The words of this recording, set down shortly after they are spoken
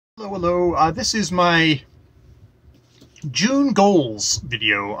Hello. This is my June goals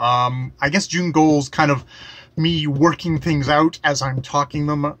video. I guess June goals kind of me working things out as I'm talking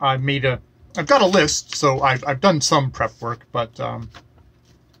them. I've got a list, so I've done some prep work, but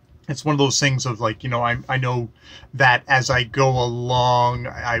it's one of those things of like, I know that as I go along,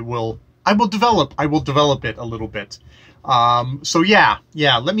 I will develop it a little bit. So yeah,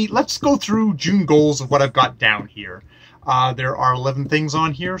 let's go through June goals of what I've got down here. There are 11 things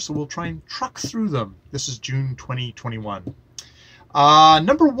on here, so we'll try and truck through them. This is June 2021.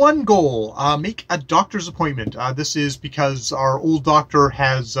 Number one goal, make a doctor's appointment. This is because our old doctor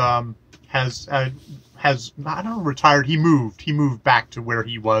has I don't know, retired. He moved back to where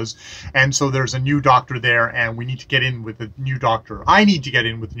he was. And so there's a new doctor there, and we need to get in with a new doctor. I need to get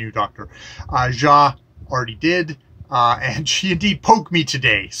in with a new doctor. Ja already did, and she indeed poked me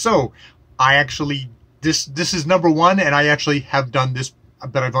today. So I actually, this is number one, and I actually have done this,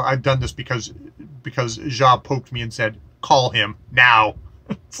 but I've done this because Ja poked me and said, call him now.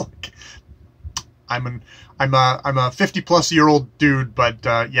 It's like, I'm a 50-plus-year-old dude, but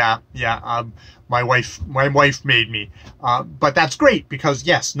my wife made me. But that's great because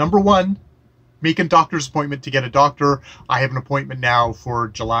yes, number one, make a doctor's appointment to get a doctor. I have an appointment now for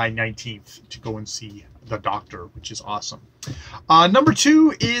July 19th to go and see the doctor, which is awesome. Number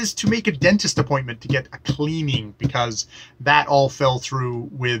two is to make a dentist appointment to get a cleaning, because that all fell through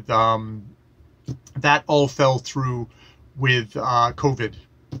with COVID.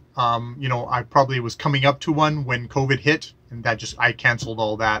 I probably was coming up to one when COVID hit, and I canceled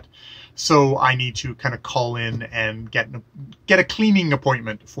all that. So I need to kind of call in and get a cleaning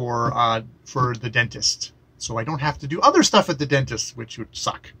appointment for the dentist, so I don't have to do other stuff at the dentist, which would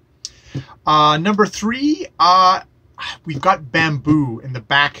suck. Number three, we've got bamboo in the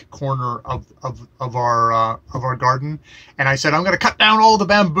back corner of our garden, and I said I'm going to cut down all the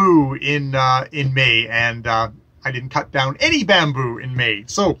bamboo in May, and I didn't cut down any bamboo in May.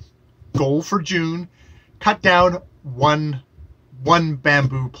 So goal for June: cut down one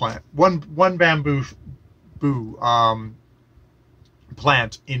bamboo plant, one bamboo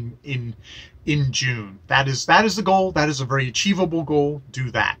plant in June. That is the goal. That is a very achievable goal.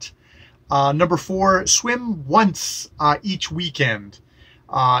 Do that. Number four, swim once each weekend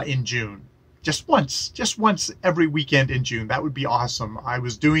in June. Just once every weekend in June. That would be awesome. I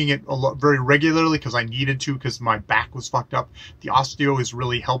was doing it very regularly because I needed to, because my back was fucked up. The osteo has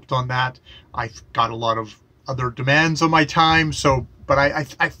really helped on that. I've got a lot of other demands on my time, but I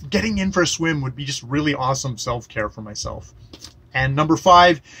getting in for a swim would be just really awesome self-care for myself. And number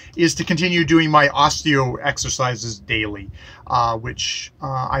five is to continue doing my osteo exercises daily, which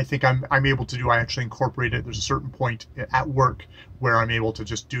I think I'm able to do. I actually incorporate it. There's a certain point at work where I'm able to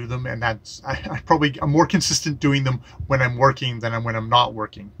just do them, and I'm more consistent doing them when I'm working than when I'm not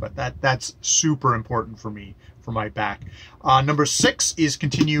working. But that's super important for me, for my back. Number six is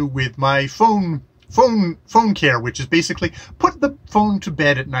continue with my phone care, which is basically put the phone to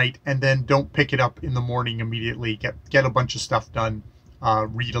bed at night and then don't pick it up in the morning immediately. Get a bunch of stuff done,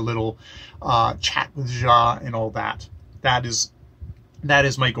 read a little, chat with Ja and all that. That is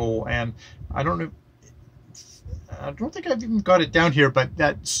my goal, and I don't think I've even got it down here, but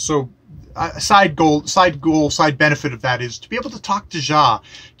side benefit of that is to be able to talk to Ja,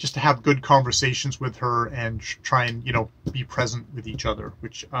 just to have good conversations with her and try and be present with each other,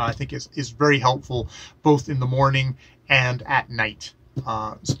 which I think is very helpful both in the morning and at night.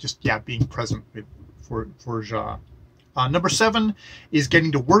 So just being present for Ja. Number seven is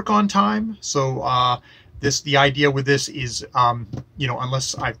getting to work on time. So the idea with this is,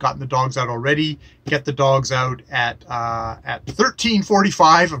 unless I've gotten the dogs out already, get the dogs out at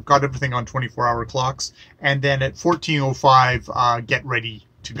 13:45. I've got everything on 24-hour clocks, and then at 14:05, get ready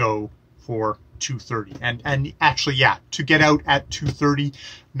to go for 2:30. And actually, to get out at 2:30,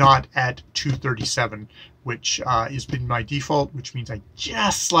 not at 2:37, which has been my default, which means I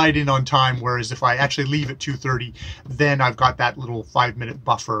just slide in on time. Whereas if I actually leave at 2:30, then I've got that little 5-minute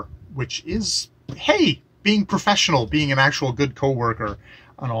buffer, which is, hey, being professional, being an actual good coworker,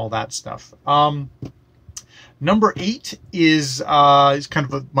 and all that stuff. Number eight is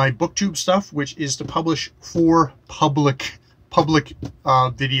kind of my BookTube stuff, which is to publish 4 public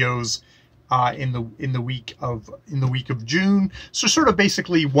videos in the week of June. So sort of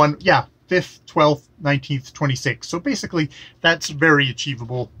basically 5th, 12th, 19th, 26th. So basically that's very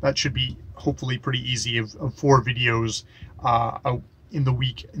achievable. That should be hopefully pretty easy of 4 videos in the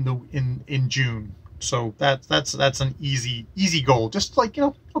week in June. So that's an easy goal. Just like,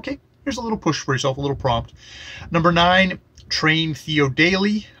 okay, here's a little push for yourself, a little prompt. Number 9, train Theo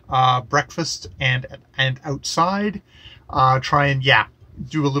daily, breakfast and outside. Try and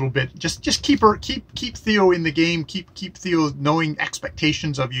do a little bit. Just keep Theo in the game. Keep Theo knowing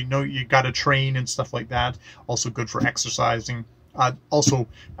expectations of you. Know you got to train and stuff like that. Also good for exercising. Also,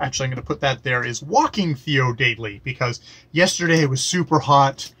 actually, I'm going to put that there is walking Theo daily, because yesterday it was super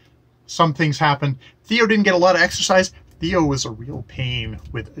hot. Some things happened. Theo didn't get a lot of exercise. Theo was a real pain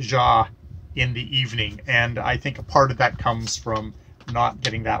with Ja in the evening, and I think a part of that comes from not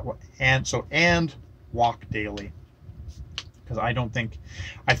getting that one. And walk daily, because I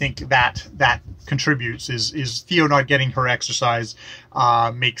think that contributes is Theo not getting her exercise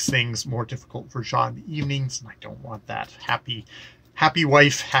makes things more difficult for Ja in the evenings, and I don't want that. Happy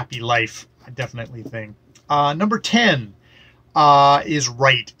wife, happy life, I definitely think. Number 10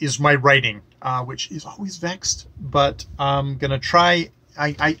 is my writing, which is always vexed, but I'm gonna try.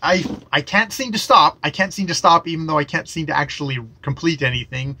 I can't seem to stop. I can't seem to stop, even though I can't seem to actually complete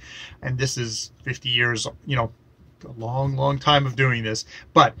anything. And this is 50 years, you know, a long time of doing this.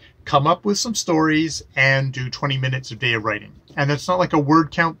 But come up with some stories and do 20 minutes a day of writing. And that's not like a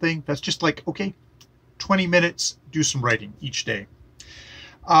word count thing. That's just like, okay, 20 minutes, do some writing each day.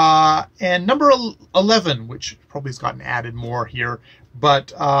 And number 11, which probably has gotten added more here,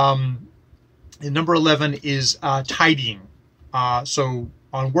 but number 11 is tidying. So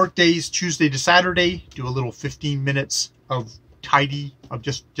on work days, Tuesday to Saturday, do a little 15 minutes of tidy, of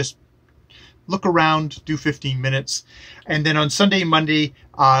just look around, do 15 minutes. And then on Sunday and Monday,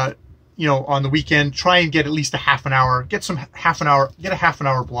 you know, on the weekend, try and get at least a half an hour, get a half an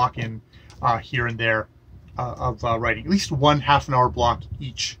hour block in here and there of writing, at least one half-an-hour block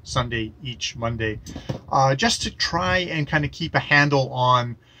each Sunday, each Monday, just to try and kind of keep a handle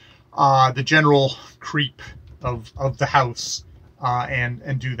on the general creep of the house,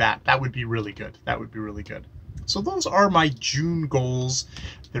 and do that. That would be really good. That would be really good. So those are my June goals.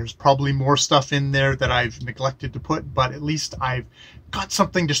 There's probably more stuff in there that I've neglected to put, but at least I've got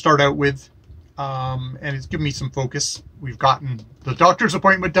something to start out with, and it's given me some focus. We've gotten the doctor's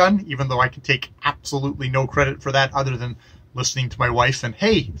appointment done, even though I can take absolutely no credit for that other than listening to my wife. And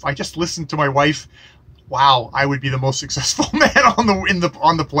hey, if I just listened to my wife, wow, I would be the most successful man on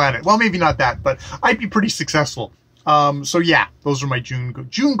the planet. Well, maybe not that, but I'd be pretty successful. So yeah, those are my June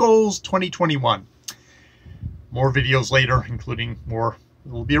goals 2021. More videos later, including more.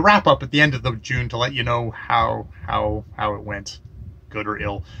 It'll be a wrap up at the end of the June to let you know how it went, good or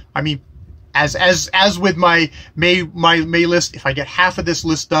ill. I mean, as with my May list, if I get half of this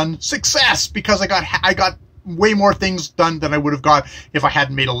list done, success, because I got way more things done than I would have got if I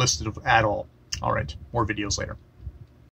hadn't made a list at all. All right, more videos later.